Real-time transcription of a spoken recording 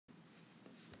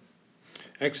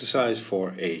Exercise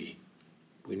 4a.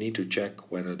 We need to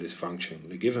check whether this function,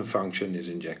 the given function, is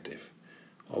injective.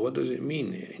 Or what does it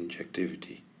mean,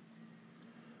 injectivity?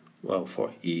 Well,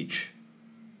 for each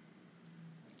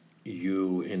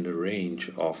u in the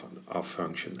range of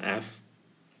function f,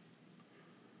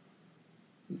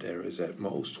 there is at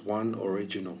most one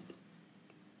original,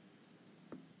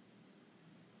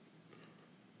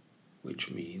 which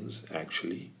means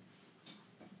actually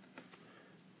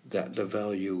that the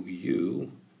value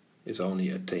u is only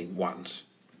attained once.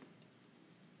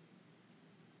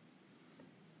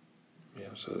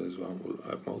 So there's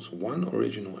at most one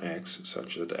original x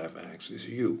such that fx is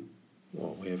u.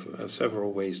 Well, we have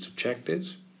several ways to check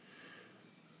this.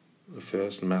 The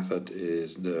first method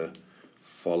is the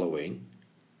following,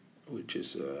 which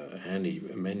is handy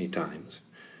many times.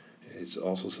 It's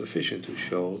also sufficient to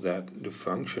show that the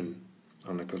function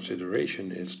under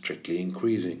consideration is strictly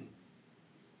increasing.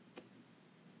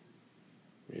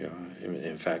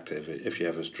 In fact, if you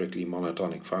have a strictly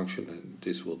monotonic function,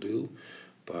 this will do.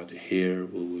 But here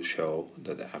we will show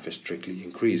that f is strictly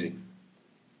increasing.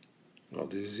 Well,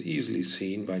 this is easily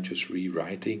seen by just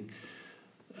rewriting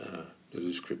the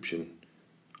description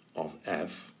of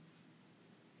f.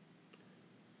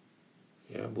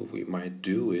 What we might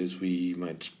do is we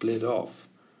might split off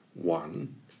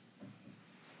 1.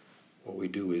 What we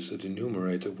do is that the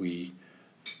numerator we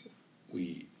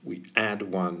add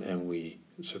 1 and we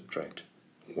subtract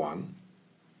 1.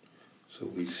 So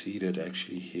we see that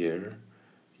actually here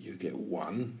you get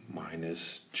 1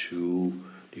 minus 2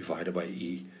 divided by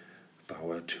e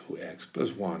power 2x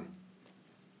plus 1.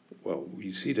 Well,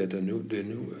 we see that the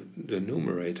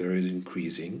numerator is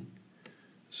increasing,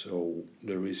 so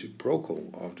the reciprocal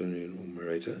of the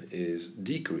numerator is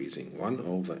decreasing. 1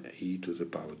 over e to the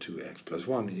power 2x plus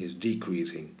 1 is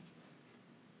decreasing.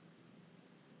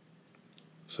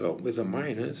 So with a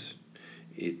minus,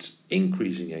 it's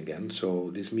increasing again,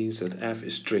 so this means that f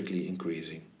is strictly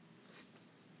increasing.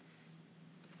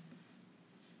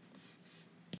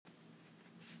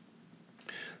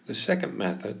 The second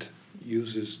method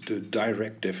uses the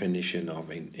direct definition of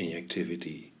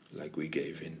injectivity, like we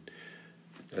gave in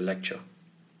the lecture.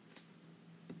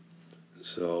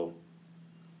 So,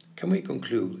 can we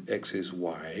conclude x is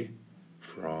y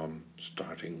from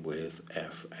starting with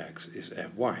fx is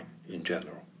fy in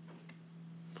general?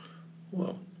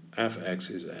 Well, fx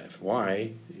is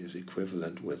fy is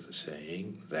equivalent with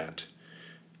saying that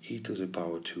e to the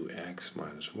power 2x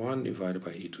minus 1 divided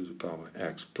by e to the power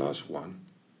x plus 1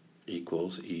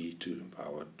 equals e to the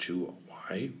power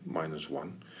 2y minus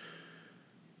 1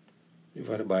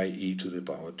 divided by e to the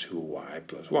power 2y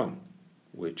plus 1,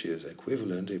 which is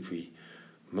equivalent if we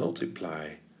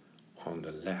multiply on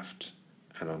the left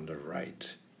and on the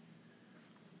right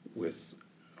with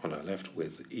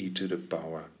e to the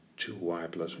power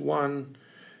 2y plus 1,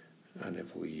 and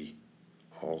if we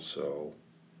also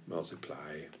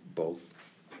multiply both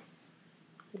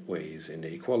ways in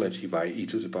the equality by e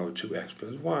to the power 2x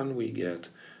plus 1, we get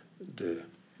the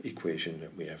equation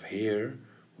that we have here,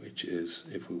 which is,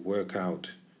 if we work out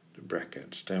the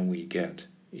brackets, then we get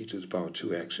e to the power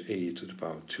 2x e to the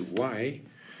power 2y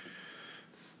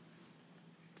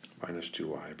minus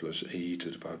 2y plus e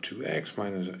to the power 2x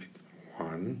minus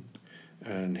 1,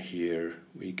 and here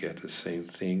we get the same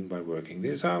thing by working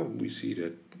this out. We see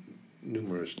that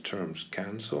numerous terms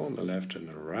cancel on the left and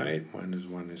the right. Minus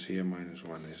 1 is here, minus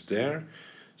 1 is there.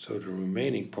 So the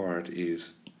remaining part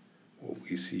is what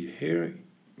we see here.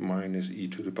 Minus e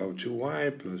to the power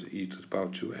 2y plus e to the power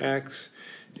 2x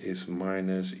is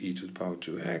minus e to the power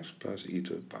 2x plus e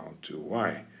to the power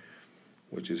 2y,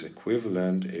 which is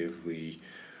equivalent if we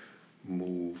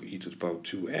move e to the power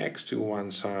 2x to one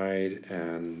side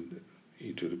and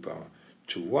e to the power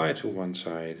 2y to one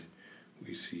side.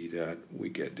 We see that we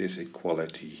get this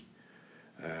equality,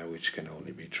 which can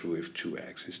only be true if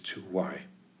 2x is 2y,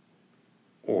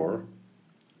 or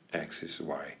x is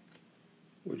y,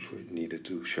 which we needed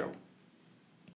to show.